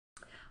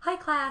Hi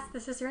class,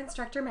 this is your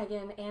instructor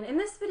Megan, and in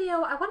this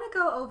video I want to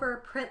go over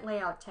print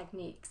layout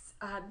techniques.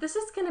 This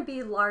is going to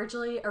be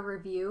largely a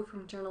review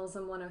from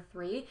Journalism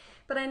 103,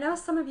 but I know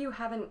some of you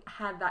haven't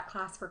had that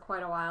class for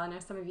quite a while. I know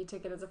some of you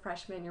took it as a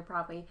freshman, you're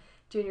probably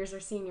juniors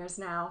or seniors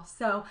now.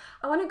 So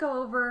I want to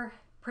go over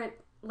print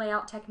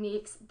layout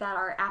techniques that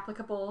are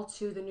applicable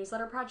to the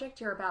newsletter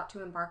project you're about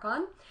to embark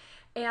on.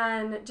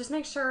 And just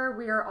make sure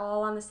we are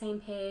all on the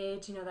same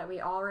page, that we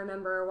all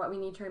remember what we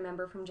need to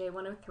remember from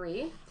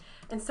J103.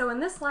 And so in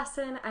this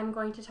lesson, I'm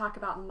going to talk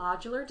about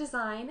modular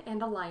design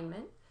and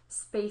alignment,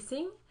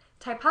 spacing,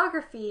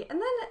 typography, and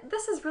then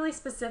this is really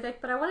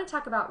specific, but I want to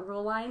talk about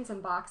rule lines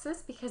and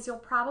boxes because you'll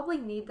probably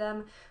need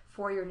them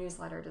for your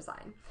newsletter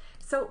design.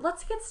 So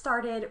let's get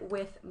started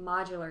with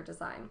modular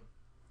design.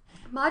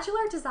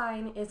 Modular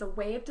design is a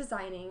way of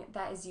designing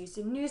that is used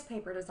in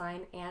newspaper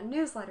design and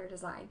newsletter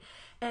design.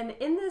 And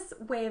in this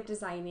way of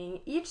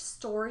designing, each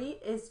story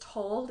is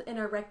told in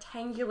a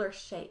rectangular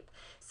shape.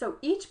 So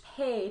each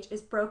page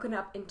is broken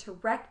up into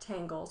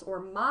rectangles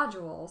or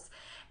modules,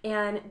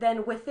 and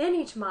then within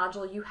each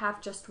module you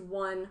have just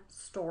one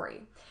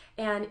story.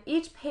 And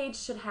each page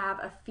should have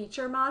a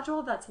feature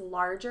module that's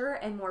larger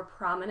and more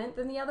prominent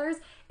than the others.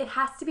 It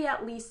has to be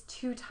at least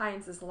 2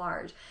 times as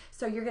large.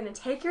 So you're going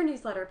to take your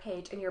newsletter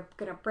page and you're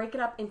going to break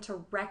it up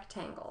into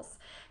rectangles.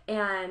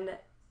 And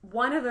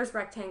one of those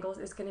rectangles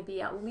is going to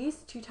be at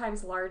least 2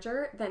 times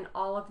larger than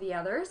all of the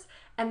others,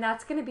 and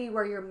that's going to be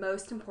where your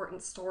most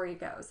important story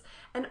goes.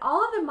 And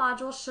all of the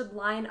modules should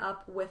line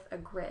up with a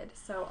grid.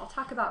 So I'll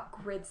talk about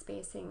grid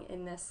spacing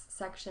in this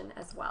section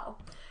as well.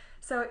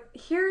 So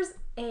here's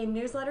a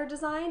newsletter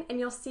design, and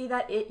you'll see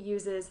that it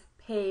uses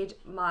page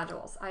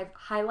modules. I've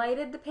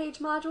highlighted the page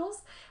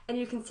modules, and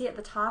you can see at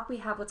the top we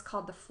have what's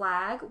called the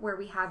flag, where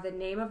we have the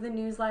name of the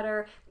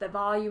newsletter, the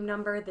volume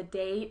number, the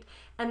date,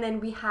 and then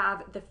we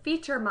have the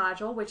feature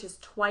module, which is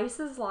twice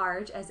as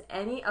large as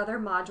any other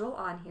module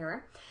on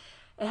here.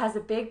 It has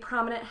a big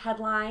prominent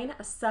headline,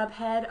 a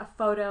subhead, a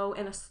photo,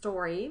 and a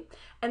story.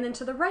 And then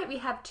to the right we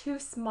have 2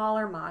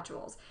 smaller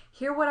modules.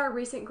 Hear what our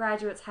recent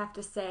graduates have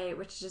to say,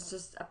 which is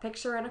just a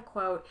picture and a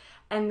quote,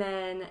 and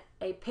then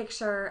a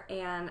picture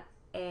and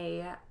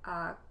a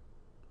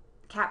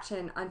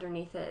caption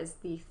underneath it is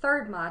the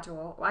 3rd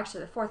module, well actually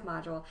the 4th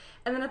module,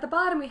 and then at the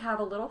bottom we have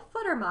a little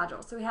footer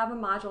module. So we have a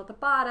module at the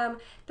bottom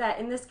that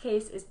in this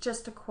case is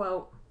just a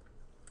quote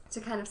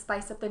to kind of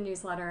spice up the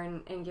newsletter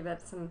and give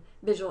it some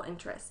visual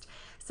interest.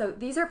 So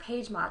these are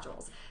page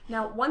modules.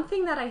 Now one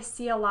thing that I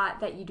see a lot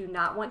that you do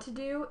not want to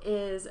do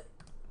is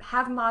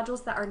have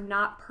modules that are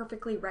not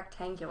perfectly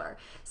rectangular.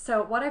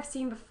 So what I've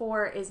seen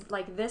before is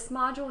like this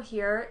module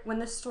here, when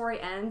the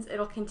story ends,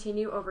 it'll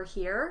continue over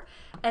here,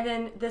 and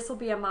then this will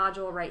be a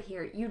module right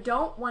here. You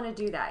don't want to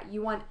do that.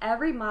 You want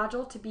every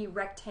module to be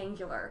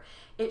rectangular.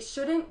 It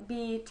shouldn't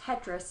be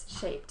Tetris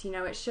shaped,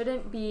 it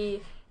shouldn't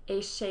be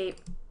a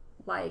shape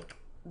like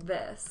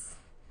this,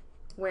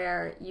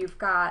 where you've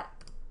got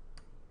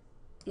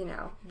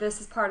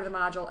this is part of the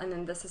module and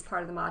then this is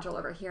part of the module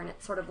over here, and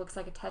it sort of looks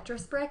like a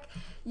Tetris brick.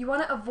 You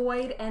want to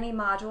avoid any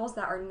modules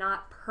that are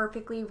not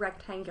perfectly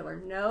rectangular.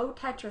 No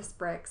Tetris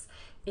bricks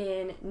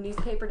in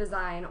newspaper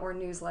design or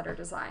newsletter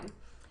design.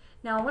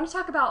 Now I want to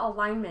talk about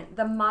alignment.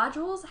 The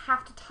modules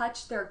have to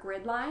touch their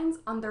grid lines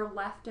on their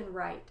left and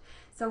right.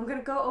 So I'm going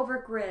to go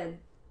over grid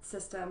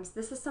systems.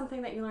 This is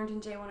something that you learned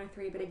in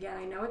J103, but again,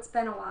 I know it's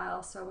been a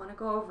while, so I want to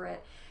go over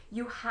it.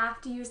 You have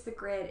to use the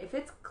grid. If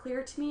it's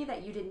clear to me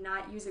that you did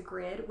not use a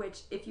grid,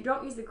 which if you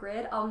don't use a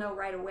grid, I'll know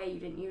right away you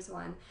didn't use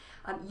one.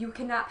 You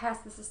cannot pass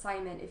this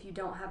assignment if you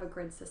don't have a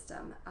grid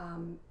system.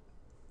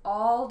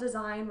 All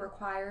design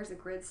requires a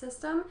grid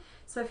system,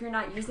 so if you're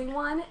not using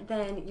one,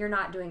 then you're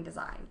not doing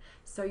design.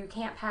 So you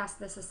can't pass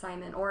this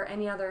assignment or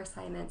any other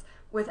assignments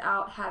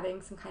without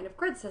having some kind of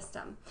grid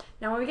system.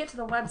 Now when we get to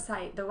the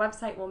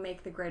website will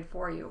make the grid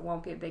for you. It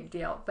won't be a big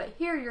deal. But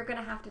here you're going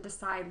to have to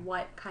decide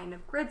what kind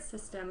of grid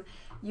system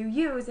you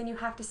use, and you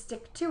have to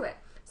stick to it.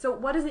 So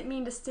what does it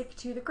mean to stick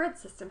to the grid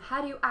system?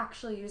 How do you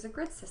actually use a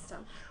grid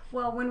system?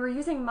 Well, when we're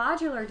using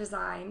modular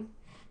design,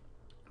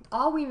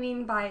 all we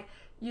mean by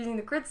using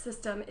the grid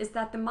system is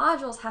that the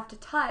modules have to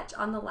touch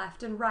on the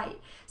left and right.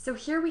 So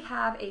here we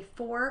have a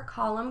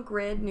 4-column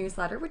grid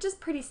newsletter, which is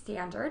pretty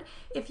standard.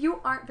 If you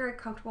aren't very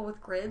comfortable with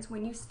grids,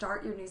 when you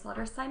start your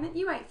newsletter assignment,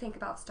 you might think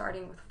about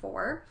starting with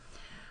 4.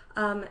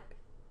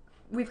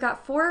 We've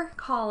got 4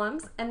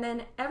 columns, and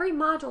then every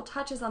module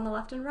touches on the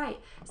left and right.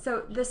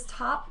 So this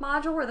top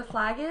module where the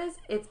flag is,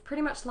 it's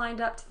pretty much lined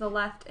up to the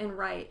left and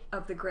right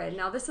of the grid.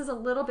 Now this is a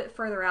little bit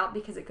further out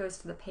because it goes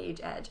to the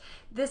page edge.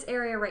 This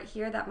area right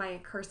here that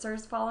my cursor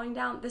is following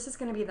down, this is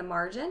going to be the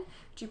margin,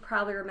 which you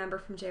probably remember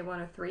from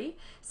J103.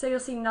 So you'll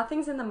see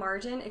nothing's in the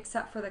margin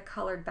except for the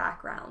colored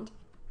background.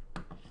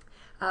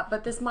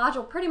 But this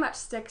module pretty much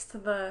sticks to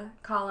the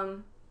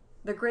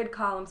grid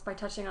columns by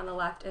touching on the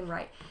left and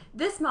right.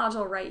 This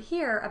module right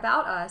here,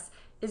 About Us,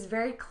 is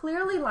very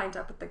clearly lined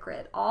up with the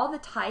grid. All the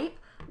type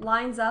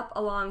lines up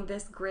along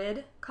this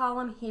grid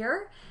column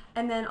here,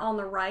 and then on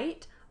the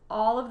right,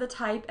 all of the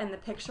type and the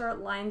picture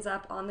lines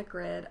up on the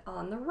grid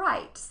on the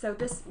right. So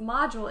this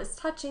module is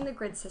touching the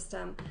grid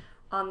system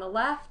on the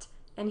left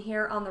and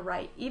here on the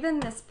right.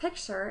 Even this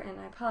picture, and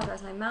I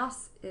apologize, my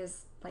mouse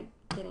is like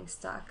getting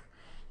stuck.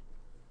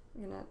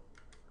 I'm gonna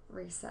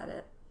reset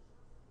it.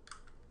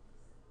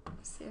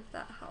 See if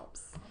that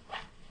helps.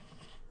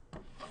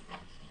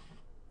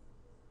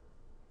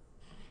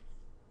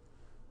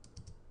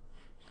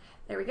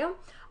 There we go.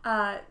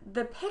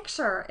 The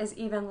picture is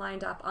even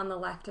lined up on the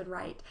left and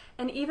right,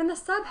 and even the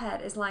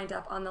subhead is lined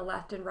up on the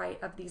left and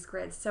right of these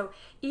grids. So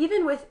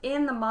even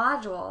within the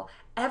module,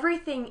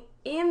 everything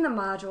in the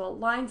module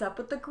lines up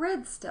with the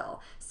grid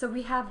still. So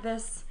we have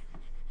this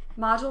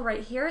module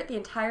right here. The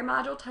entire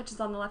module touches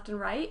on the left and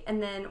right,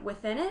 and then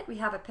within it we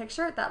have a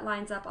picture that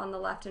lines up on the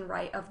left and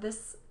right of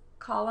this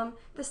column,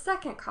 the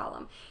second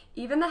column.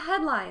 Even the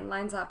headline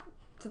lines up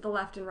to the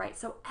left and right.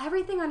 So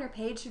everything on your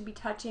page should be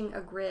touching a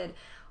grid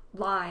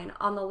line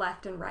on the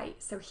left and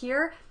right. So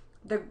here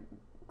the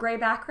gray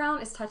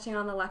background is touching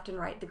on the left and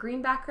right. The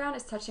green background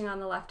is touching on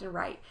the left and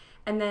right.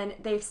 And then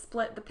they've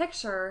split the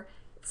picture,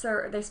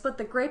 so they split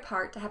the gray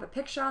part to have a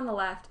picture on the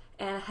left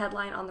and a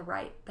headline on the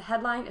right. The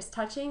headline is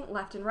touching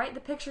left and right. The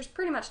picture is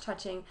pretty much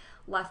touching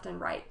left and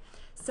right.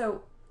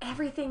 So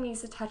everything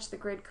needs to touch the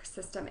grid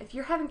system. If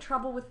you're having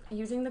trouble with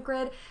using the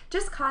grid,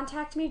 just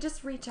contact me,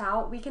 just reach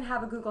out. We can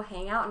have a Google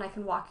Hangout and I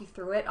can walk you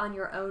through it on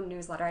your own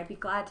newsletter. I'd be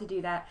glad to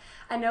do that.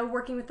 I know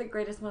working with the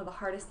grid is one of the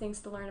hardest things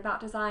to learn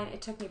about design.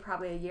 It took me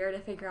probably a year to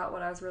figure out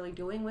what I was really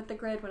doing with the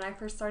grid when I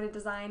first started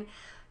designing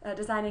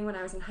when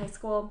I was in high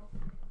school.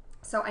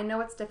 So I know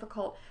it's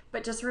difficult,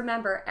 but just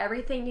remember,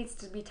 everything needs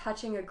to be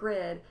touching a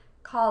grid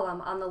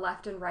column on the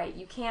left and right.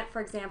 You can't,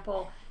 for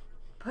example,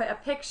 put a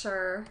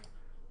picture.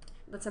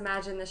 Let's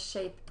imagine this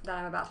shape that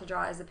I'm about to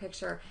draw as a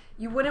picture.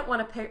 You wouldn't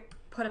want to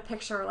put a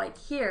picture like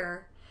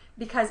here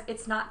because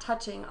it's not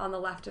touching on the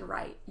left and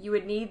right. You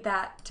would need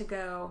that to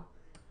go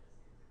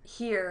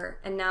here,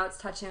 and now it's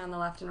touching on the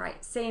left and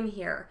right. Same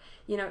here.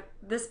 You know,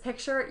 this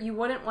picture, you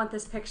wouldn't want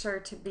this picture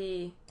to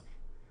be,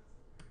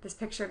 this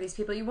picture of these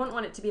people, you wouldn't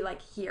want it to be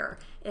like here.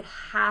 It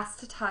has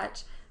to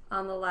touch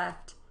on the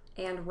left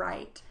and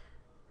right.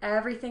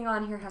 Everything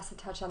on here has to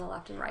touch on the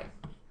left and right.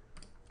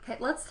 Okay,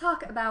 let's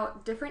talk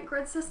about different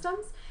grid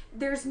systems.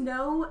 There's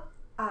no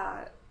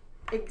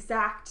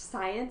exact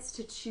science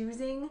to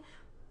choosing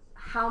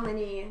how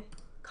many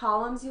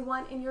columns you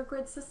want in your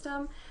grid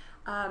system.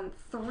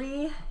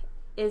 3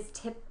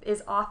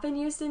 is often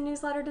used in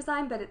newsletter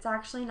design, but it's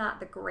actually not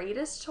the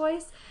greatest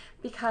choice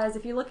because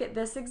if you look at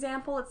this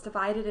example, it's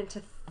divided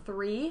into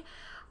 3.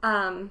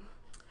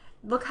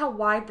 Look how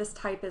wide this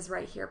type is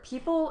right here.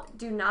 People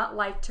do not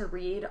like to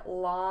read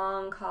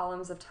long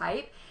columns of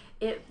type.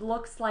 It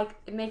looks like,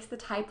 it makes the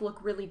type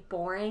look really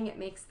boring. It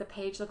makes the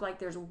page look like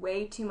there's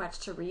way too much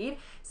to read.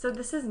 So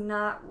this is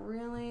not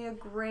really a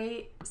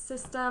great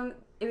system.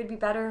 It would be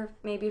better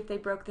maybe if they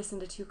broke this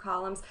into 2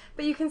 columns,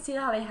 but you can see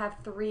how they have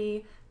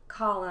 3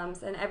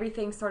 columns and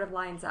everything sort of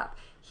lines up.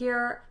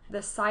 Here, the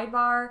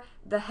sidebar,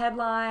 the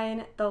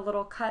headline, the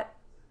little cut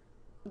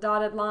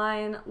dotted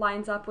line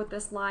lines up with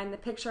this line, the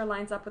picture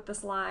lines up with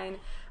this line.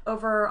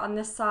 Over on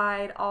this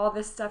side, all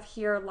this stuff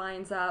here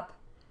lines up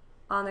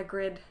on the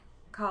grid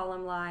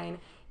column line.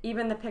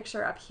 Even the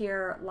picture up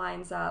here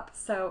lines up.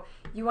 So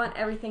you want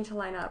everything to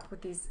line up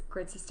with these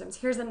grid systems.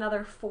 Here's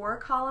another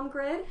 4-column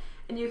grid,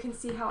 and you can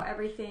see how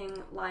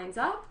everything lines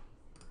up.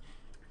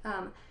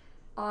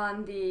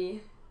 On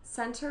the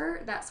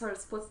center, that sort of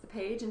splits the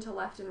page into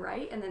left and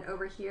right, and then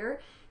over here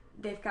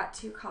they've got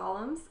 2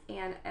 columns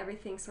and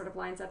everything sort of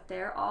lines up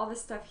there. All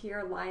this stuff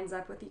here lines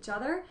up with each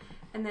other,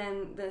 and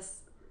then this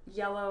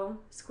yellow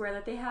square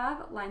that they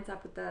have lines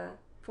up with the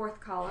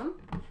 4th column.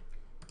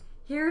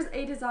 Here's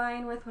a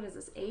design with, what is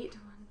this, 8?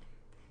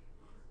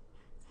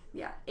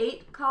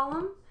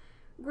 8-column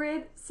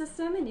grid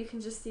system, and you can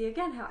just see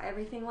again how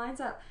everything lines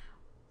up.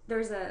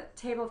 There's a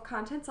table of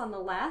contents on the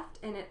left,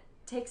 and it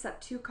takes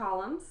up 2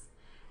 columns,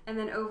 and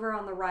then over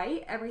on the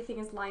right, everything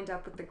is lined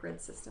up with the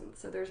grid system.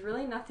 So there's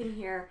really nothing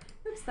here,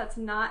 oops, that's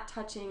not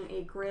touching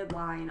a grid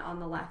line on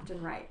the left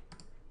and right.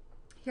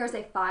 Here's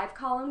a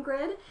 5-column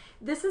grid.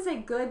 This is a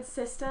good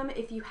system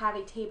if you have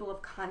a table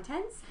of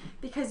contents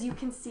because you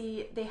can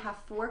see they have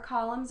 4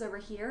 columns over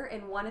here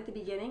and 1 at the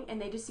beginning,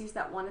 and they just use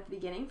that 1 at the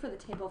beginning for the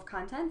table of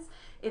contents.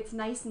 It's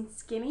nice and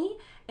skinny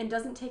and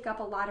doesn't take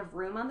up a lot of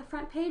room on the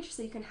front page,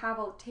 so you can have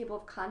a table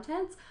of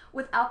contents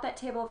without that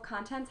table of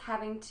contents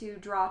having to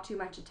draw too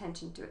much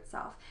attention to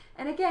itself.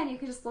 And again, you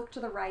can just look to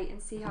the right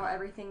and see how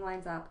everything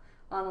lines up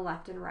on the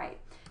left and right.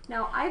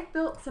 Now, I've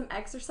built some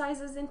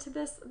exercises into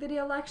this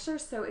video lecture,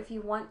 so if you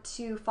want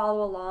to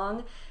follow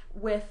along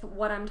with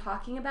what I'm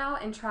talking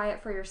about and try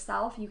it for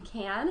yourself, you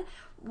can.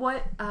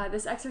 What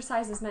this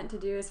exercise is meant to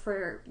do is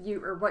for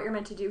you, or what you're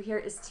meant to do here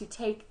is to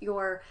take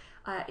your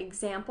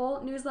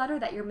example newsletter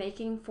that you're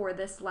making for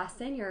this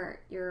lesson.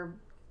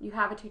 You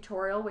have a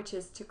tutorial which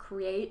is to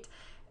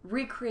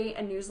recreate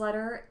a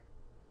newsletter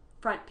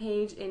front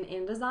page in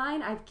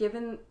InDesign. I've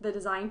given the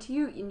design to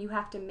you and you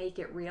have to make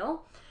it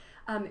real.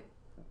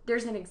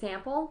 there's an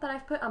example that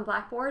I've put on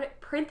Blackboard.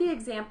 Print the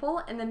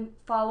example and then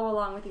follow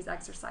along with these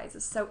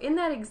exercises. So in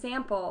that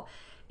example,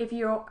 if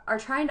you are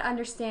trying to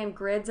understand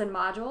grids and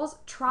modules,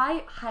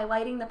 try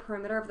highlighting the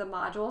perimeter of the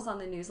modules on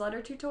the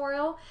newsletter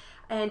tutorial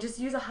and just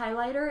use a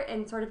highlighter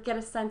and sort of get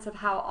a sense of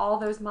how all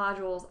those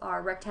modules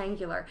are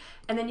rectangular.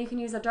 And then you can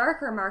use a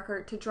darker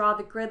marker to draw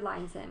the grid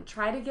lines in.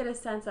 Try to get a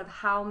sense of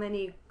how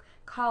many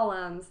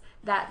columns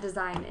that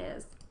design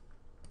is.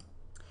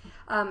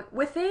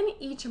 Within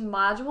each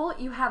module,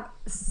 you have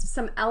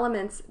some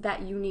elements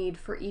that you need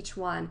for each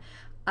one.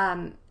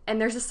 And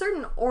there's a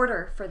certain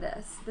order for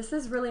this. This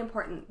is really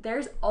important.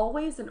 There's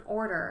always an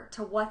order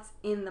to what's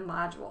in the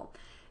module.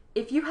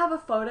 If you have a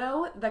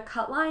photo, the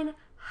cut line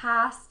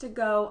has to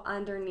go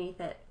underneath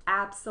it.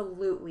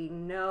 Absolutely,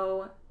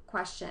 no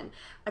question.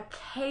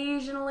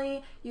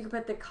 Occasionally, you can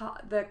put the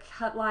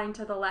cut line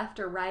to the left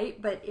or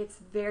right, but it's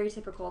very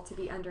typical to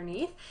be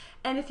underneath.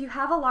 And if you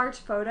have a large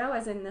photo,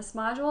 as in this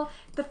module,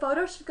 the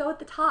photo should go at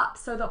the top.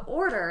 So the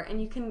order, and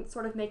you can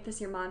sort of make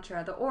this your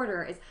mantra, the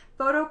order is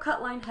photo,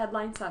 cut line,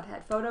 headline,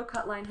 subhead. Photo,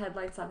 cut line,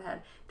 headline, subhead.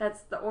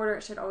 That's the order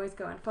it should always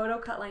go in. Photo,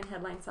 cut line,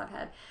 headline,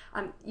 subhead.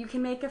 You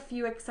can make a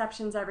few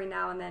exceptions every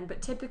now and then,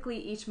 but typically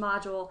each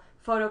module,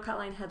 photo, cut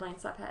line, headline,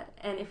 subhead.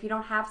 And if you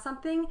don't have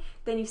something,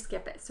 then you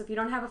skip it. So if you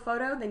don't have a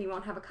photo, then you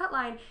won't have a cut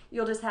line.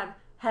 You'll just have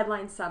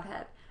headline,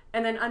 subhead.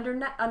 And then under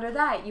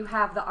that, you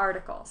have the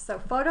article. So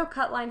photo,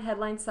 cut line,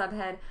 headline,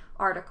 subhead,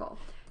 article.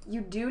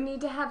 You do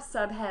need to have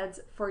subheads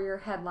for your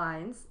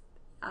headlines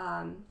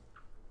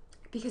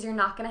because you're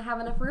not going to have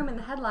enough room in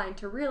the headline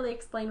to really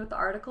explain what the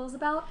article is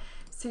about.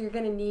 So you're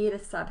going to need a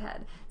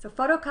subhead. So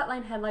photo, cut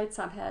line, headline,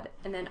 subhead,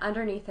 and then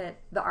underneath it,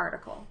 the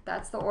article.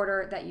 That's the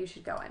order that you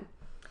should go in.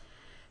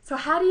 So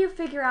how do you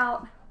figure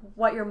out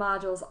what your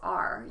modules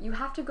are? You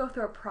have to go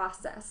through a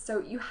process.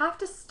 So you have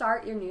to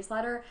start your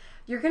newsletter.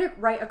 You're going to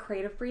write a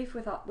creative brief,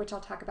 which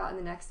I'll talk about in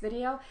the next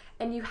video,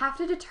 and you have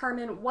to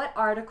determine what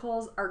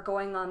articles are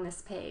going on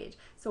this page.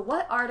 So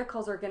what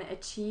articles are going to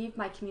achieve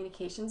my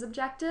communications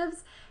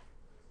objectives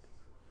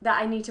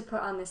that I need to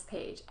put on this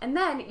page. And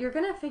then you're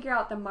going to figure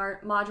out the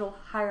module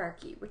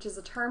hierarchy, which is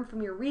a term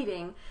from your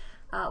reading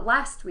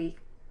last week,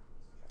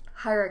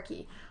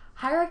 hierarchy.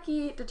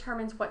 Hierarchy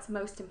determines what's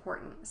most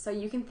important. So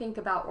you can think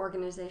about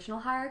organizational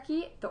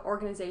hierarchy. The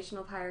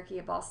organizational hierarchy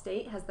of Ball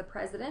State has the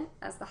president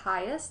as the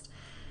highest,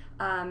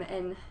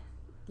 and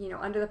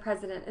under the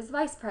president is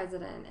vice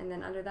president, and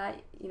then under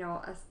that,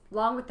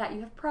 along with that you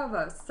have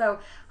provost. So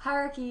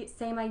hierarchy,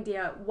 same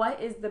idea.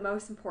 What is the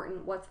most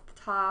important? What's at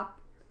the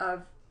top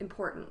of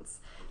importance?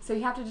 So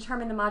you have to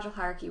determine the module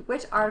hierarchy.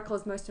 Which article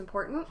is most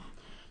important?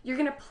 You're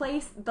going to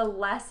place the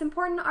less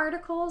important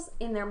articles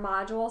in their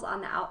modules on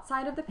the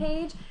outside of the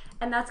page,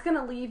 and that's going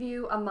to leave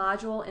you a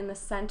module in the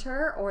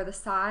center or the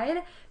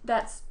side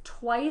that's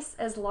twice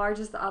as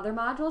large as the other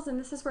modules, and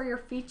this is where your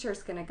feature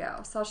is going to go.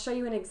 So I'll show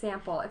you an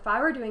example. If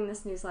I were doing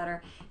this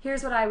newsletter,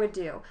 here's what I would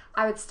do.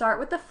 I would start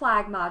with the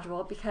flag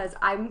module because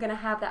I'm going to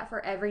have that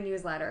for every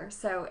newsletter,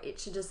 so it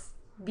should just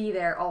be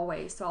there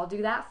always. So I'll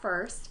do that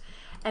first.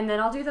 And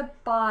then I'll do the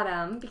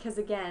bottom because,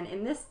 again,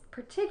 in this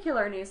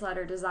particular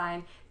newsletter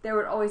design, there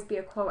would always be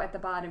a quote at the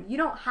bottom. You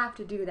don't have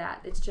to do that.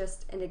 It's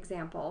just an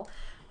example.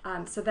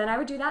 So then I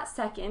would do that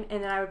second,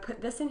 and then I would put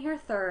this in here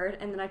third,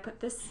 and then I put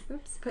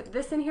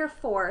this in here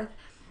fourth,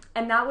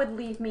 and that would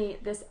leave me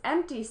this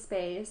empty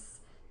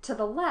space to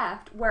the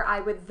left where I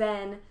would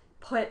then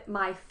put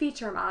my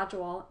feature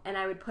module, and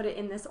I would put it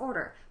in this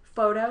order: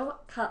 photo,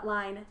 cut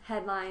line,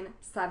 headline,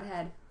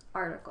 subhead,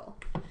 article.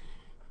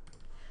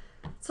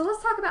 So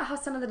let's talk about how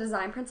some of the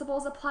design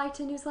principles apply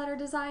to newsletter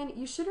design.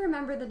 You should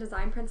remember the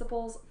design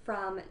principles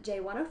from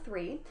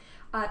J103.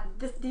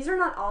 These are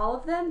not all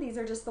of them. These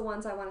are just the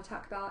ones I want to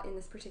talk about in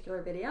this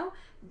particular video.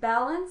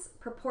 Balance,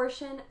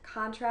 proportion,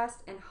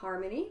 contrast, and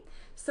harmony.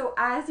 So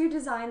as you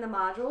design the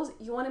modules,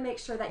 you want to make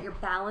sure that you're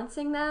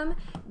balancing them,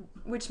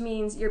 which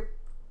means you're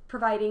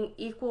providing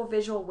equal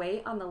visual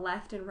weight on the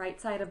left and right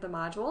side of the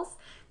modules,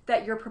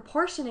 that you're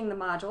proportioning the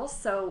modules,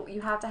 so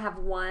you have to have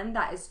one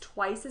that is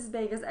twice as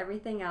big as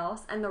everything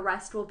else, and the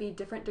rest will be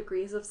different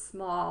degrees of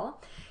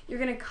small. You're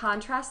going to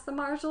contrast the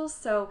modules,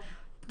 so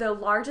the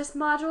largest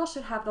module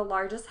should have the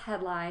largest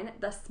headline,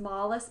 the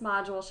smallest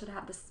module should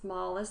have the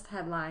smallest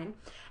headline,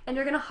 and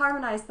you're going to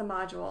harmonize the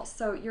modules.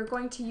 So you're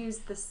going to use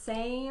the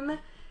same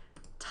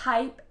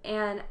type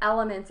and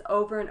elements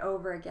over and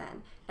over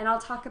again. And I'll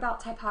talk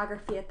about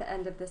typography at the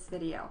end of this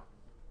video.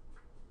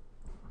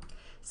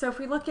 So if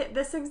we look at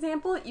this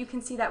example, you can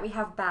see that we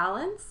have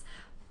balance.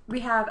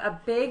 We have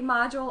a big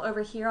module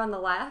over here on the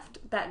left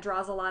that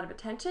draws a lot of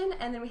attention,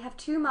 and then we have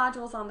two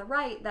modules on the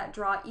right that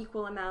draw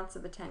equal amounts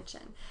of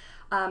attention.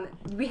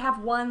 We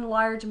have one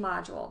large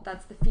module,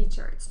 that's the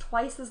feature. It's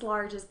twice as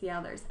large as the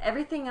others.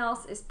 Everything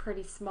else is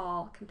pretty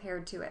small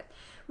compared to it.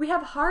 We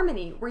have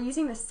harmony. We're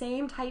using the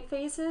same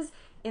typefaces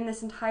in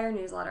this entire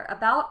newsletter.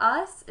 About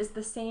Us is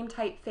the same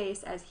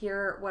typeface as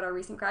Hear What Our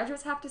Recent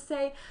Graduates Have to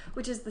Say,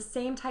 which is the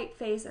same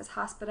typeface as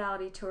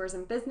Hospitality,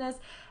 Tourism, Business,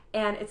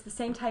 and it's the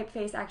same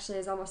typeface actually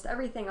as almost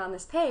everything on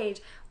this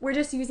page. We're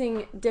just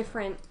using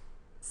different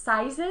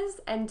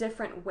sizes and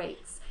different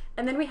weights.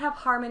 And then we have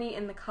harmony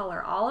in the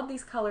color. All of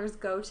these colors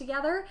go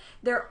together.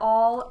 They're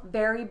all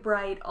very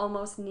bright,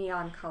 almost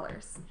neon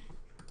colors.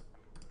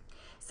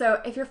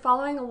 So if you're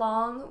following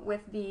along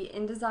with the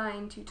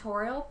InDesign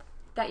tutorial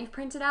that you've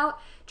printed out,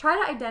 try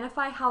to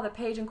identify how the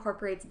page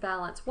incorporates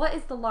balance. What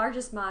is the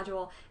largest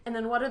module, and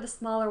then what are the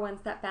smaller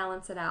ones that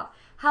balance it out?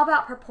 How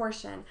about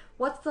proportion?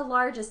 What's the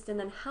largest, and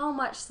then how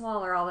much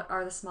smaller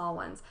are the small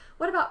ones?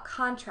 What about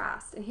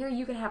contrast? And here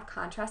you can have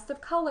contrast of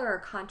color,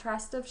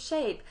 contrast of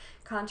shape,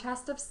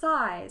 contrast of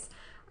size,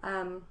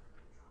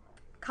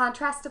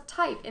 contrast of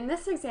type. In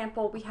this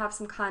example, we have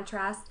some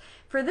contrast.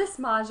 For this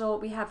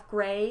module, we have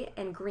gray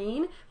and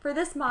green. For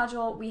this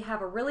module, we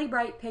have a really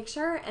bright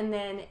picture and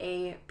then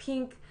a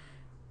pink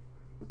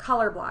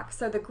color block.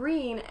 So the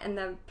green and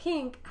the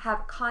pink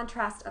have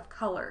contrast of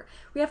color.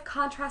 We have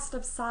contrast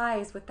of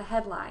size with the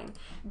headline.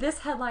 This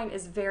headline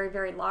is very,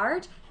 very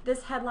large.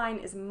 This headline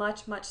is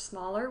much, much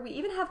smaller. We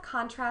even have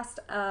contrast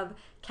of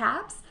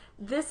caps.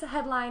 This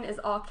headline is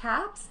all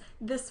caps.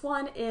 This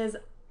one is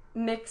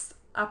mixed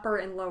upper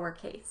and lower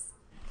case.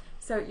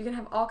 So you can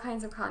have all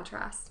kinds of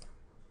contrast.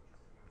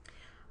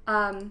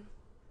 And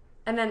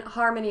then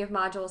harmony of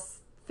modules.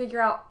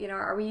 Figure out,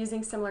 are we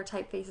using similar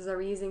typefaces? Are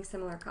we using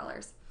similar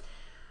colors?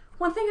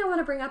 One thing I want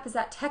to bring up is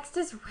that text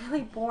is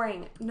really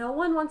boring. No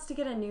one wants to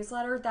get a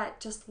newsletter that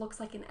just looks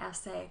like an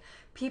essay.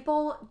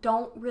 People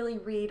don't really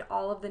read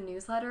all of the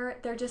newsletter.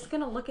 They're just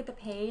going to look at the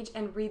page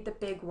and read the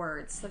big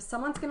words. So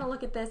someone's going to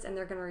look at this and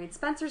they're going to read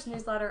Spencer's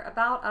newsletter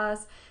about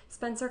us.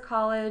 Spencer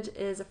College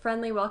is a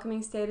friendly,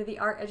 welcoming,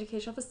 state-of-the-art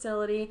educational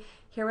facility.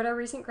 Hear what our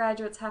recent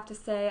graduates have to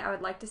say. I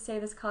would like to say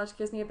this college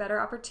gives me a better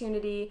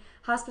opportunity.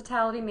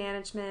 Hospitality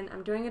management.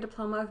 I'm doing a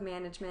diploma of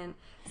management.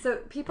 So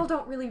people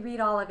don't really read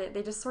all of it.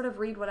 They just sort of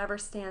read whatever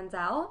stands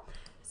out.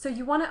 So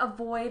you want to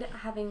avoid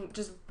having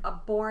just a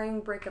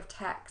boring brick of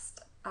text.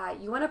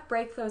 You want to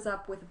break those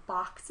up with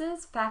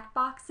boxes, fact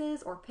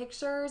boxes, or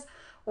pictures,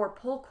 or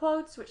pull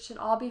quotes, which should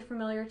all be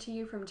familiar to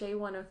you from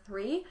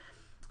J103.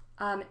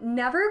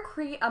 Never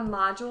create a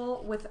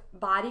module with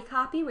body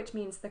copy, which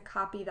means the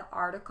copy of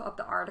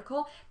the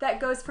article that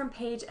goes from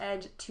page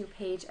edge to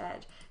page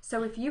edge.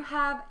 So if you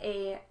have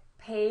a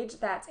page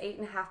that's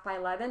 8.5 by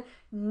 11,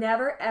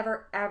 never,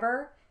 ever,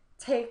 ever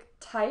take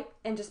type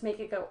and just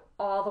make it go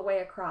all the way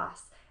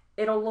across.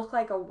 It'll look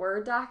like a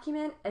Word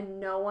document and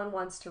no one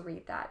wants to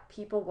read that.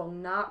 People will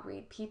not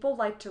read. People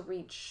like to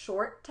read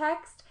short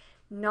text,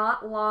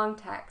 not long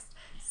text.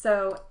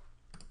 So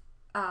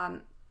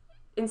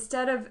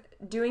instead of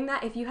doing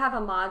that, if you have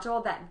a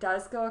module that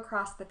does go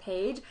across the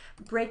page,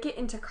 break it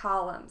into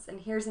columns.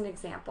 And here's an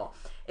example.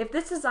 If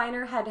this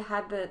designer had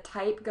had the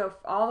type go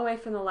all the way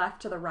from the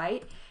left to the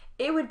right,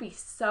 it would be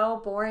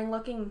so boring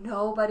looking.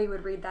 Nobody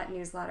would read that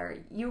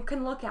newsletter. You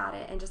can look at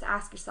it and just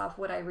ask yourself,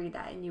 would I read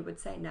that? And you would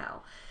say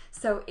no.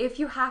 So if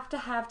you have to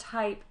have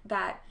type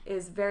that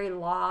is very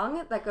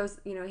long, that goes,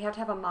 you have to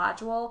have a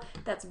module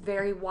that's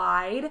very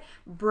wide,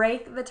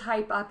 break the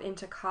type up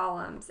into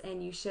columns.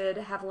 And you should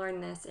have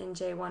learned this in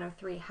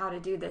J103, how to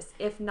do this.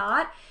 If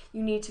not,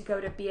 you need to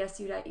go to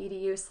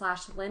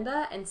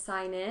bsu.edu/Linda and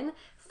sign in,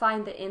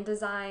 find the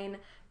InDesign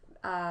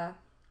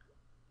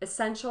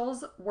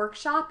Essentials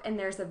workshop, and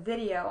there's a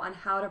video on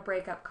how to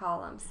break up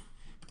columns.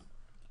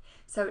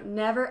 So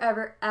never,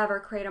 ever,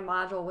 ever create a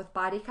module with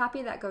body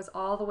copy that goes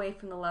all the way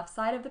from the left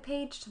side of the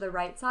page to the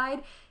right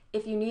side.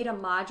 If you need a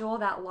module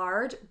that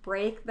large,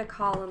 break the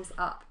columns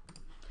up.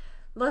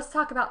 Let's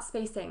talk about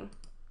spacing.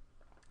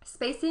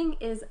 Spacing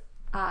is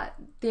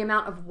the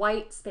amount of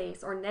white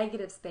space or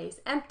negative space,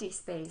 empty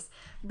space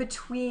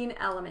between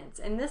elements.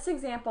 In this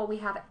example, we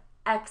have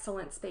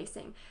excellent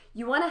spacing.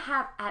 You want to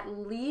have at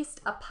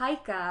least a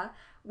pica,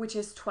 which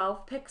is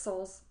 12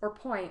 pixels or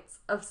points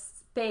of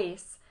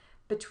space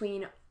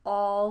between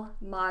all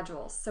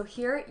modules. So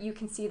here you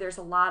can see there's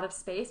a lot of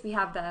space. We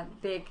have the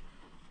big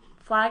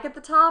flag at the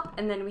top,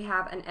 and then we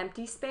have an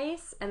empty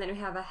space, and then we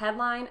have a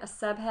headline, a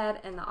subhead,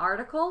 and the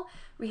article.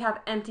 We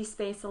have empty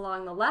space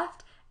along the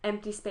left,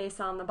 empty space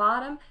on the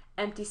bottom,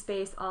 empty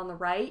space on the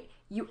right.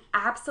 You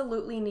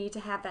absolutely need to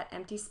have that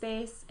empty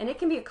space, and it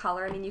can be a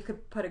color. I mean, you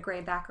could put a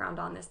gray background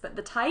on this, but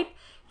the type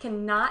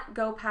cannot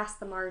go past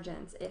the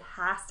margins. It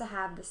has to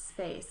have the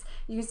space.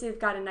 You can see they've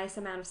got a nice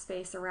amount of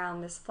space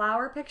around this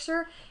flower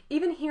picture.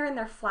 Even here in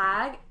their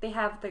flag, they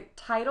have the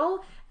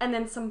title and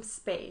then some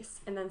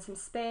space, and then some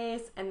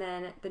space, and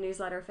then the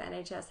newsletter for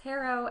NHS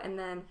Harrow, and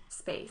then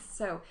space.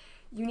 So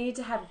you need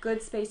to have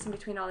good spacing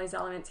between all these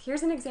elements.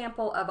 Here's an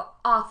example of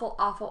awful,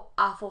 awful,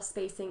 awful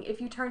spacing. If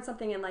you turn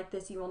something in like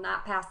this, you will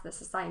not pass this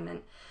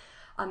assignment.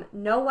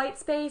 No white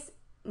space,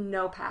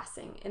 no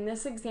passing. In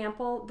this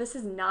example, this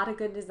is not a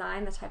good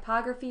design. The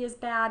typography is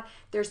bad.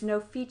 There's no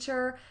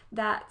feature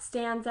that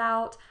stands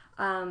out.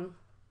 And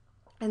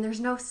there's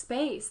no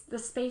space. The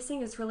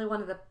spacing is really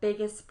one of the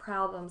biggest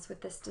problems with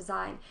this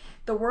design.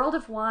 The World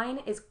of Wine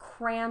is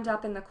crammed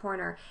up in the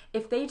corner.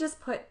 If they just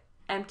put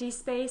empty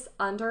space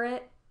under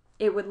it,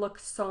 it would look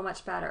so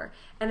much better.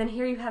 And then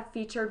here you have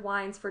featured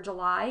wines for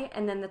July,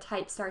 and then the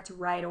type starts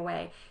right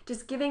away.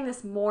 Just giving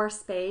this more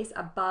space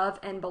above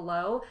and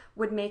below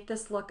would make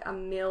this look a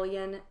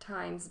million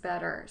times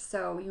better.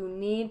 So you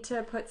need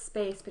to put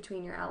space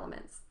between your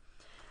elements.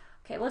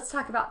 Okay, let's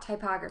talk about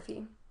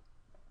typography.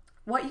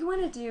 What you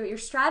want to do, your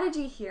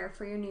strategy here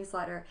for your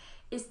newsletter,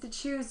 is to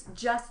choose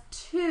just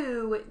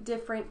 2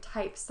 different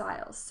type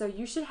styles. So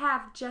you should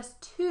have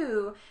just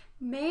 2,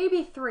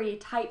 maybe 3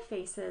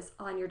 typefaces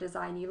on your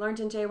design. You learned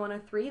in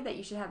J103 that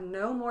you should have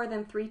no more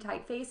than 3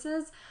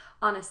 typefaces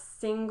on a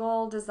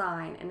single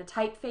design. And a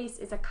typeface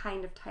is a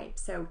kind of type.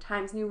 So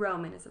Times New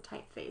Roman is a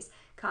typeface.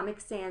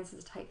 Comic Sans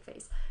is a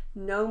typeface.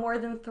 No more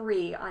than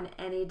 3 on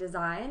any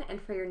design.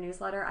 And for your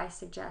newsletter, I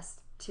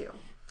suggest 2.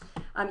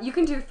 You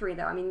can do 3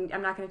 though. I mean,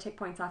 I'm not going to take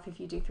points off if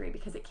you do 3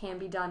 because it can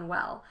be done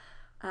well.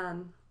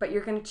 But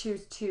you're going to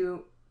choose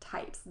 2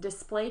 types,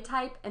 display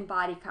type and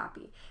body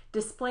copy.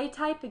 Display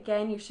type,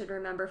 again, you should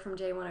remember from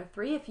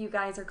J103. If you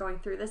guys are going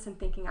through this and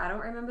thinking, I don't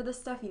remember this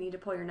stuff, you need to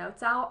pull your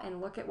notes out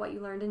and look at what you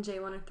learned in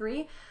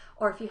J103.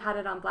 Or if you had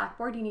it on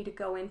Blackboard, you need to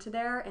go into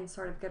there and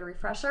sort of get a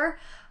refresher.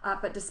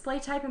 But display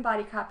type and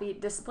body copy.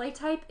 Display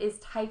type is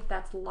type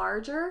that's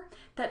larger,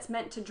 that's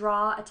meant to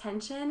draw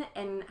attention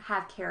and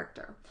have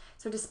character.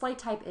 So display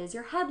type is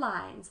your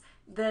headlines,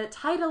 the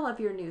title of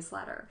your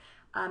newsletter,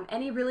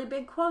 any really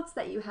big quotes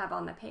that you have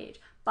on the page.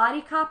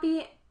 Body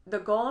copy, the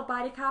goal of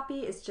body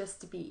copy is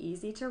just to be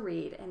easy to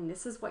read, and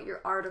this is what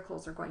your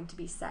articles are going to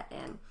be set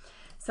in.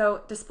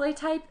 So display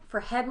type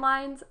for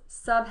headlines,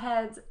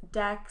 subheads,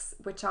 decks,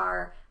 which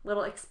are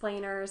little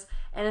explainers,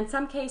 and in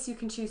some case you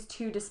can choose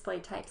 2 display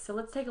types. So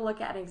let's take a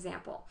look at an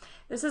example.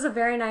 This is a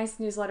very nice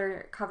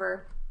newsletter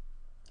cover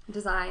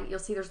design. You'll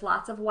see there's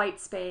lots of white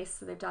space,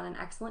 so they've done an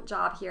excellent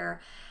job here.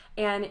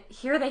 And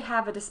here they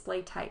have a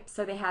display type.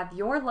 So they have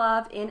Your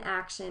Love in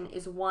Action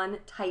is 1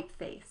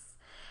 typeface.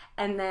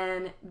 And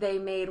then they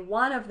made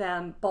one of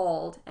them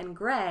bold and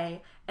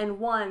gray and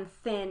one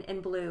thin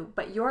and blue.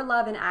 But Your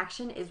Love in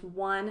Action is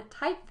 1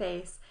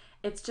 typeface.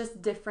 It's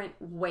just different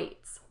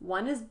weights.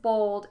 One is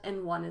bold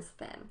and one is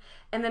thin.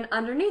 And then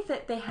underneath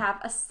it, they have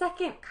a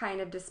second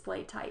kind of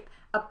display type,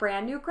 a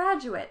brand new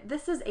graduate.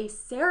 This is a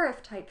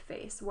serif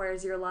typeface,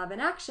 whereas Your Love in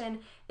Action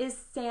is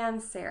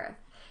sans serif.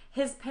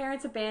 His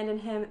parents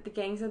abandoned him, the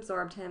gangs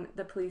absorbed him,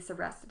 the police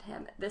arrested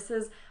him. This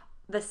is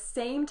the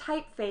same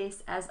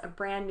typeface as a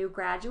brand new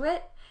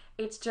graduate.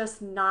 It's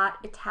just not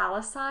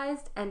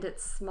italicized and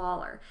it's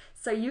smaller.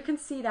 So you can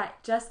see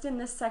that just in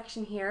this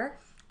section here,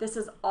 this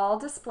is all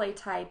display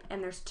type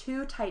and there's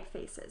 2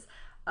 typefaces.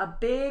 A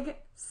big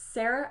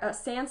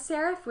sans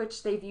serif,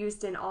 which they've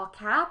used in all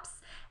caps,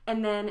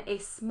 and then a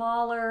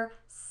smaller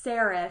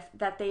serif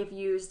that they've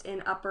used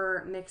in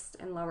upper, mixed,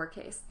 and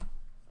lowercase.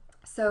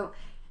 So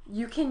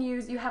you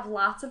have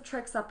lots of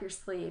tricks up your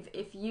sleeve.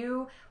 If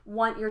you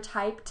want your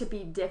type to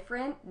be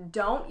different,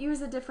 don't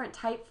use a different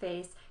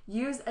typeface.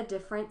 Use a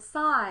different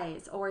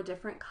size or a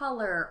different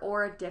color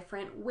or a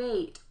different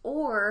weight,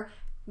 or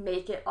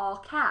make it all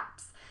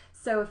caps.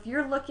 So if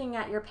you're looking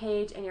at your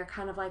page and you're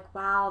kind of like,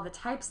 wow, the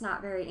type's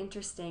not very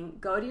interesting,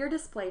 go to your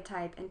display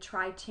type and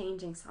try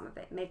changing some of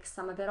it. Make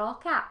some of it all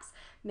caps,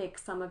 make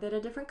some of it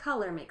a different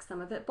color, make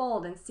some of it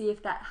bold, and see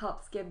if that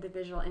helps give the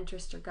visual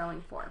interest you're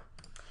going for.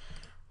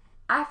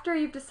 After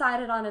you've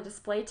decided on a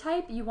display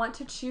type, you want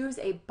to choose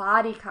a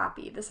body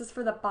copy. This is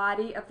for the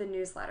body of the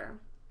newsletter.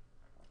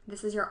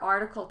 This is your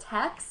article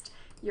text,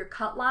 your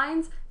cut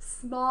lines,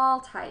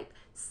 small type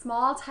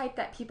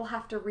that people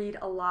have to read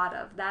a lot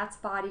of. That's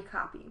body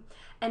copy.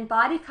 And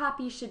body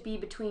copy should be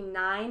between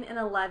 9 and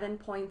 11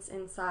 points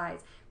in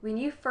size. When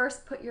you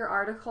first put your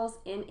articles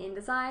in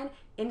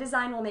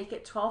InDesign will make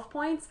it 12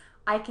 points.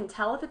 I can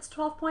tell if it's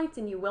 12 points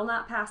and you will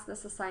not pass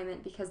this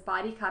assignment because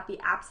body copy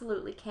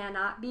absolutely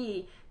cannot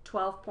be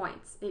 12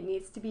 points. It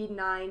needs to be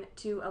 9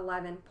 to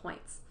 11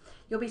 points.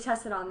 You'll be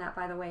tested on that,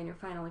 by the way, in your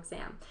final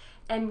exam.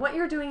 And what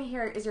you're doing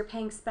here is you're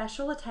paying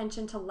special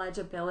attention to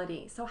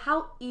legibility. So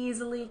how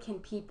easily can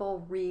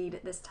people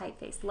read this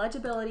typeface?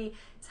 Legibility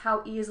is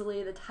how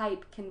easily the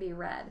type can be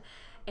read.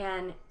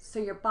 And so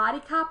your body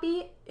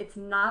copy, it's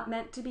not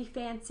meant to be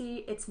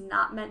fancy, it's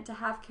not meant to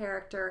have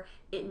character,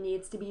 it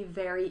needs to be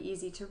very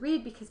easy to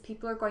read because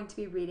people are going to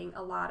be reading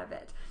a lot of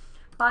it.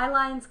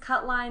 Bylines,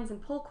 cut lines,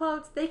 and pull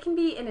quotes, they can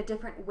be in a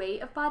different way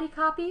of body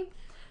copy.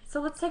 So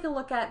let's take a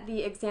look at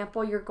the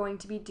example you're going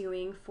to be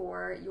doing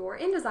for your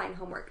InDesign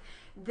homework.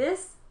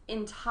 This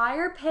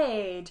entire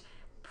page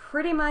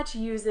pretty much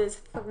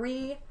uses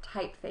 3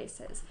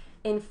 typefaces.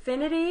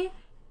 Infinity,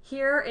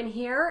 here and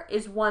here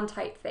is 1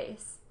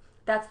 typeface.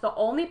 That's the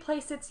only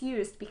place it's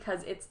used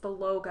because it's the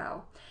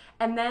logo.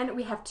 And then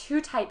we have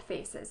 2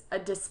 typefaces, a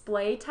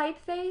display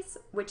typeface,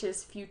 which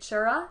is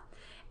Futura,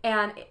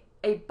 and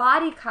a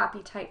body copy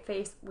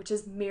typeface, which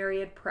is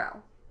Myriad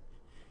Pro.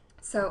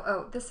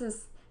 So,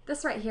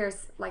 this right here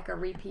is like a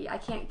repeat. I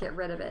can't get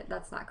rid of it.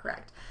 That's not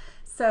correct.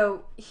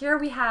 So here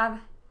we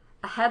have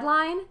a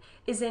headline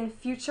is in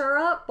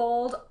Futura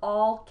bold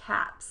all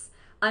caps.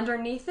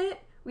 Underneath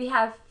it, we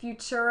have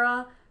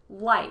Futura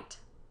light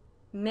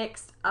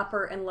mixed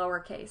upper and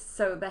lowercase.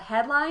 So the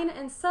headline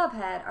and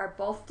subhead are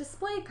both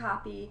display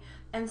copy,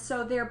 and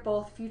so they're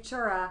both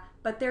Futura,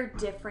 but they're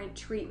different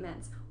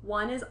treatments.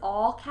 One is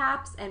all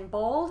caps and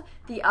bold,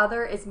 the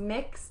other is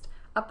mixed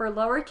upper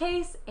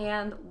lowercase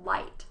and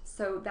light.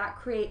 So that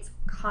creates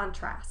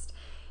contrast.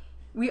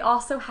 We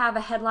also have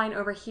a headline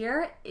over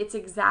here. It's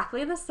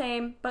exactly the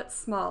same, but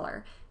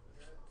smaller.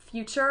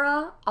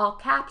 Futura, all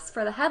caps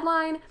for the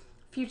headline,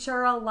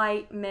 Futura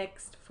light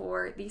mixed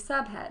for the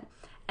subhead.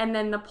 And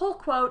then the pull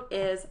quote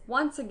is,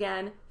 once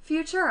again,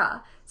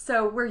 Futura.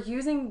 So we're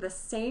using the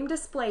same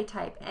display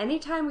type.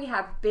 Anytime we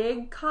have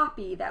big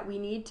copy that we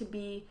need to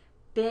be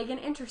big and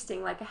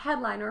interesting, like a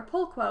headline or a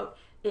pull quote,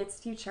 it's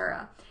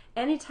Futura.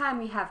 Anytime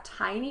we have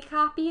tiny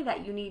copy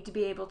that you need to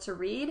be able to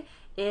read,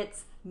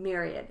 it's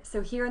Myriad.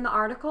 So here in the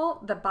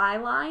article, the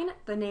byline,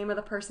 the name of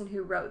the person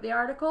who wrote the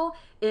article,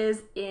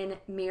 is in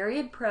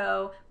Myriad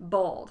Pro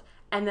bold.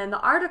 And then the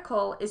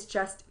article is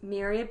just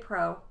Myriad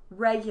Pro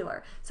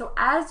regular. So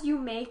as you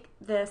make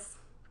this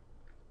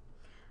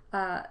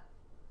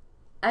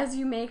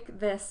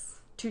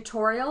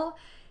tutorial,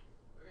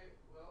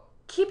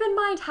 keep in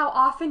mind how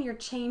often you're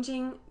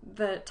changing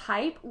the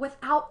type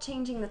without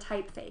changing the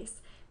typeface.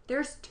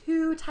 There's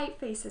 2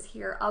 typefaces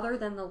here other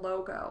than the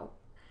logo.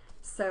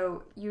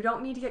 So you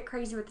don't need to get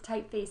crazy with the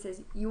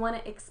typefaces. You want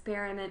to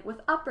experiment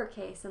with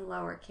uppercase and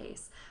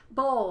lowercase,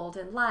 bold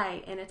and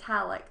light and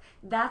italic.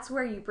 That's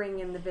where you bring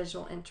in the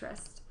visual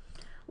interest.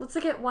 Let's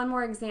look at one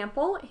more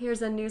example.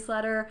 Here's a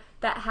newsletter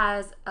that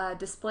has a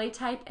display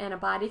type and a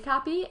body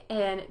copy,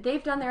 and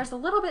they've done theirs a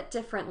little bit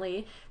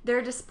differently.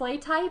 Their display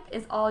type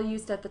is all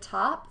used at the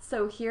top.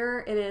 So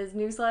here it is,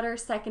 newsletter,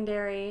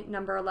 secondary,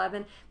 number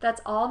 11.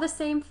 That's all the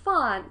same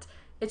font.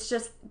 It's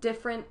just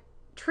different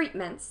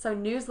treatments. So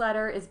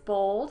newsletter is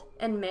bold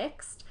and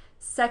mixed,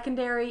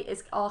 secondary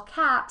is all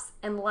caps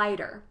and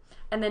lighter,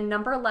 and then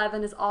number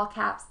 11 is all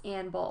caps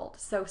and bold.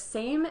 So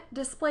same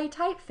display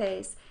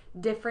typeface,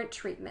 different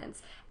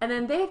treatments. And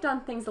then they've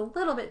done things a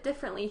little bit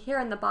differently. Here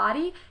in the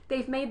body,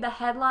 they've made the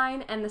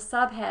headline and the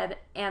subhead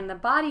and the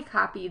body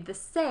copy the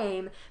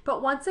same,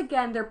 but once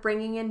again they're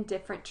bringing in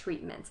different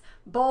treatments.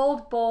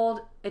 Bold,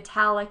 bold,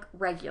 italic,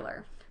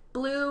 regular.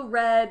 Blue,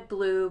 red,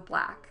 blue,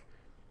 black.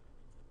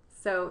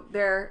 So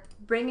they're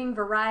bringing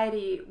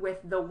variety with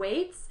the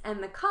weights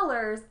and the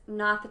colors,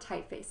 not the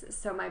typefaces.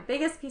 So my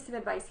biggest piece of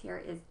advice here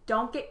is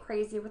don't get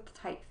crazy with the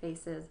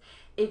typefaces.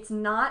 It's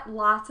not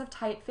lots of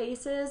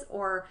typefaces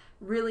or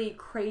really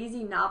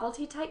crazy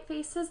novelty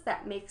typefaces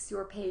that makes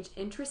your page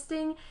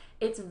interesting.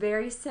 It's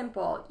very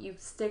simple. You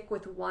stick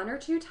with 1 or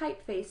 2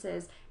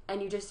 typefaces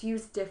and you just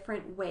use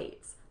different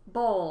weights.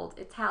 Bold,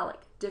 italic,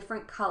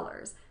 different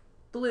colors,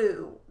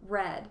 blue,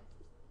 red,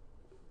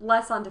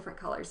 less on different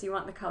colors. You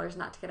want the colors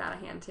not to get out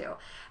of hand too.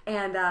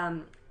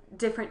 And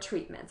different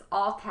treatments,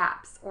 all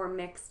caps or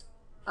mixed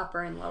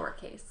upper and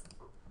lowercase.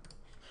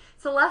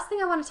 So the last thing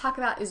I want to talk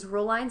about is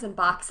rule lines and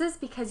boxes,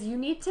 because you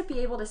need to be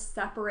able to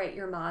separate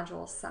your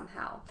modules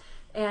somehow.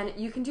 And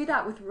you can do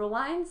that with rule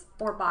lines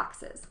or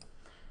boxes.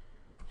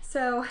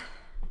 So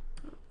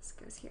this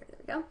goes here, there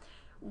we go.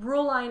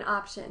 Rule line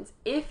options.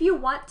 If you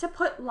want to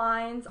put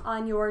lines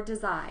on your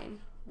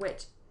design,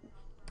 which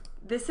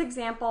this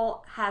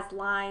example has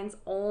lines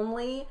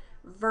only,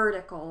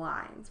 vertical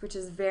lines, which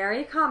is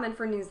very common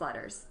for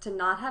newsletters, to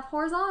not have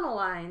horizontal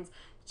lines,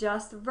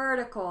 just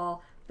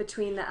vertical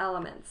between the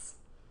elements.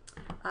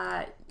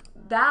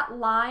 That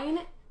line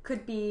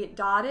could be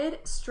dotted,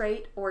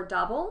 straight, or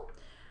double.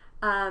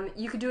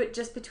 You could do it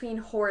just between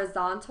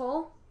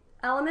horizontal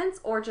elements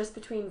or just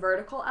between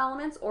vertical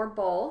elements or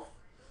both.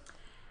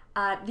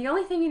 The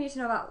only thing you need to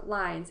know about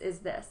lines is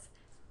this.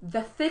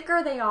 The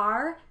thicker they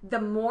are, the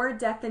more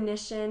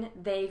definition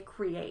they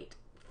create.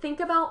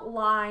 Think about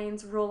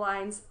lines, rule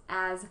lines,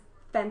 as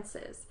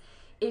fences.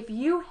 If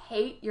you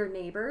hate your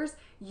neighbors,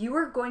 you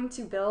are going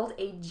to build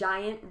a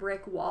giant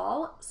brick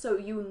wall so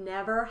you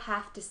never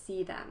have to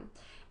see them.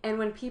 And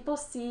when people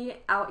see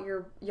out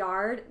your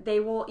yard,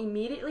 they will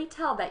immediately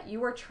tell that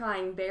you are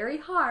trying very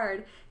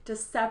hard to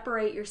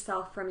separate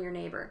yourself from your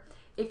neighbor.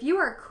 If you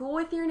are cool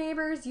with your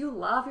neighbors, you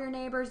love your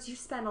neighbors, you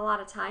spend a lot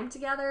of time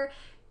together,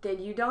 then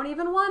you don't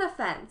even want a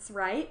fence,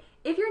 right?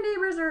 If your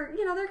neighbors are,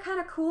 they're kind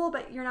of cool,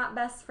 but you're not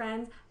best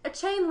friends, a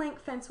chain link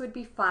fence would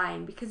be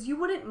fine because you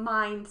wouldn't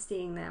mind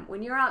seeing them.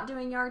 When you're out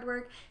doing yard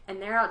work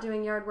and they're out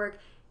doing yard work,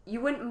 you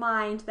wouldn't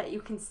mind that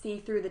you can see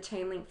through the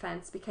chain link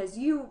fence because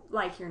you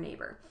like your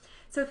neighbor.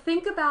 So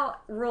think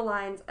about rule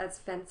lines as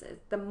fences.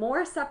 The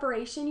more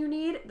separation you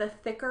need, the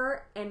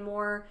thicker and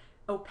more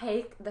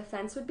opaque the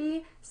fence would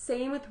be.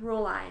 Same with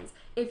rule lines.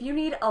 If you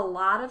need a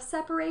lot of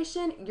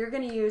separation, you're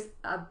going to use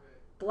a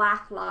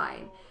black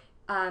line.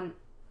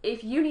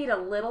 If you need a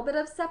little bit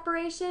of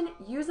separation,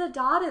 use a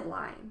dotted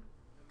line.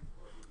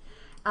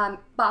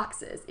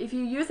 Boxes. If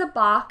you use a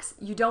box,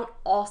 you don't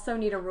also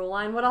need a rule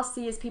line. What I'll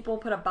see is people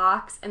put a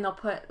box and they'll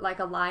put like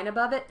a line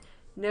above it.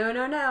 No,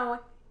 no, no.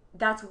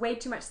 That's way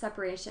too much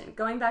separation.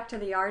 Going back to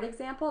the yard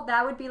example,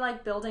 that would be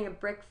like building a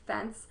brick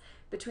fence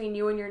between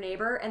you and your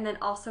neighbor and then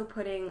also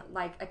putting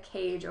like a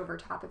cage over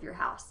top of your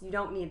house. You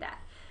don't need that.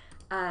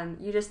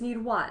 You just need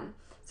one.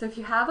 So if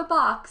you have a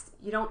box,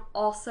 you don't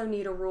also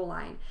need a rule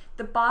line.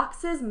 The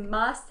boxes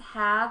must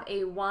have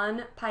a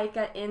 1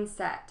 pica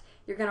inset.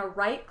 You're going to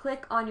right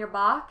click on your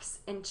box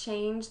and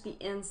change the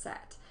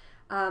inset.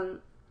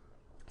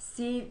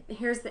 See,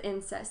 here's the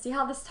inset. See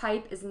how this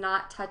type is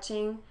not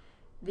touching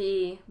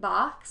the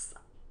box?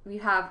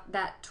 You have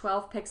that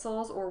 12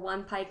 pixels or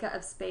 1 pica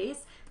of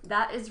space.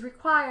 That is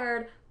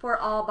required for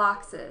all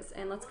boxes.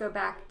 And let's go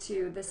back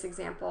to this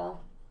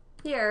example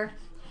here.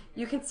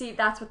 You can see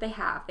that's what they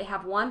have. They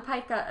have 1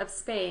 pica of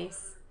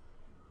space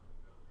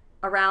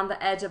around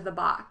the edge of the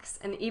box.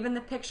 And even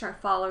the picture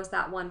follows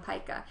that 1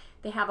 pica.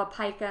 They have a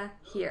pica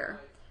here.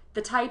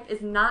 The type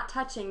is not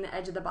touching the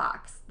edge of the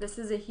box. This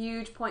is a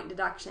huge point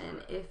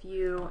deduction if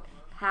you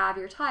have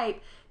your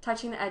type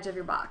touching the edge of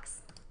your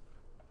box.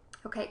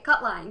 Okay,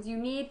 cut lines. You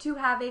need to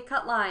have a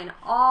cut line.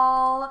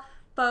 All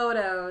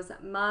photos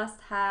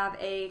must have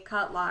a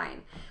cut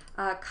line.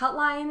 Cut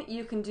line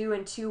you can do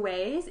in 2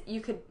 ways. You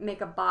could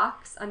make a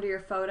box under your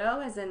photo,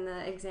 as in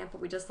the example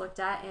we just looked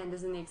at and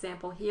as in the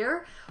example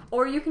here,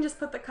 or you can just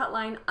put the cut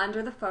line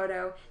under the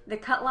photo. The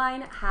cut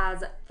line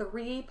has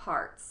 3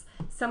 parts.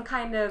 Some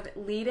kind of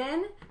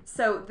lead-in.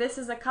 So this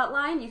is a cut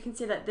line. You can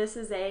see that this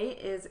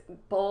is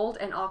bold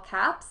and all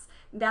caps.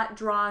 That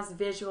draws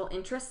visual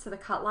interest to the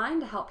cut line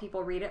to help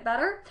people read it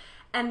better.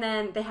 And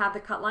then they have the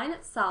cut line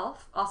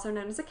itself, also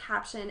known as a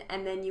caption,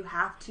 and then you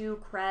have to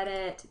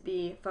credit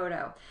the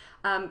photo.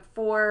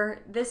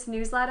 For this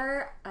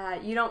newsletter,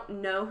 you don't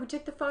know who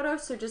took the photo,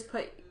 so just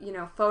put,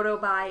 photo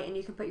by, and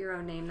you can put your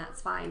own name,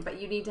 that's fine,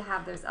 but you need to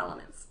have those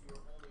elements.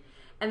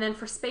 And then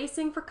for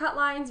spacing for cut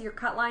lines, your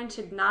cut line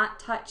should not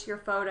touch your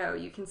photo.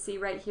 You can see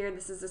right here,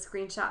 this is a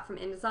screenshot from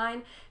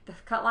InDesign. The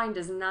cut line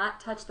does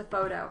not touch the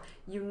photo.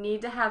 You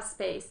need to have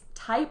space.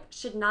 Type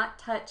should not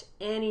touch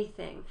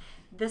anything.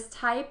 This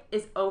type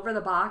is over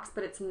the box,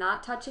 but it's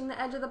not touching the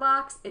edge of the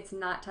box. It's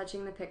not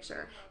touching the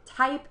picture.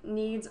 Type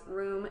needs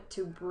room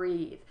to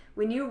breathe.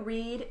 When you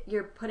read,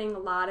 you're putting a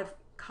lot of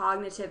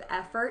cognitive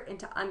effort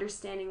into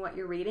understanding what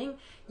you're reading.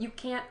 You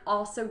can't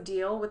also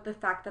deal with the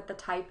fact that the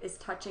type is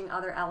touching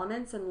other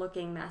elements and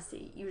looking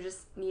messy. You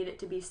just need it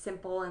to be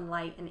simple and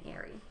light and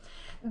airy.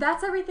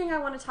 That's everything I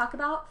want to talk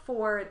about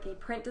for the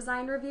print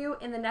design review.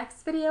 In the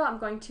next video, I'm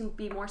going to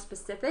be more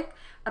specific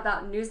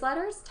about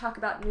newsletters, talk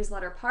about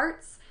newsletter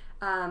parts.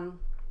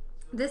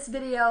 This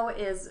video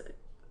is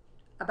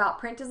about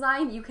print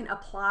design. You can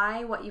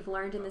apply what you've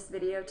learned in this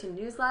video to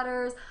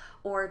newsletters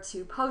or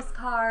to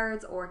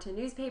postcards or to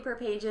newspaper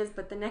pages,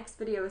 but the next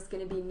video is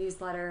going to be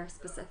newsletter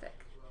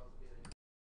specific.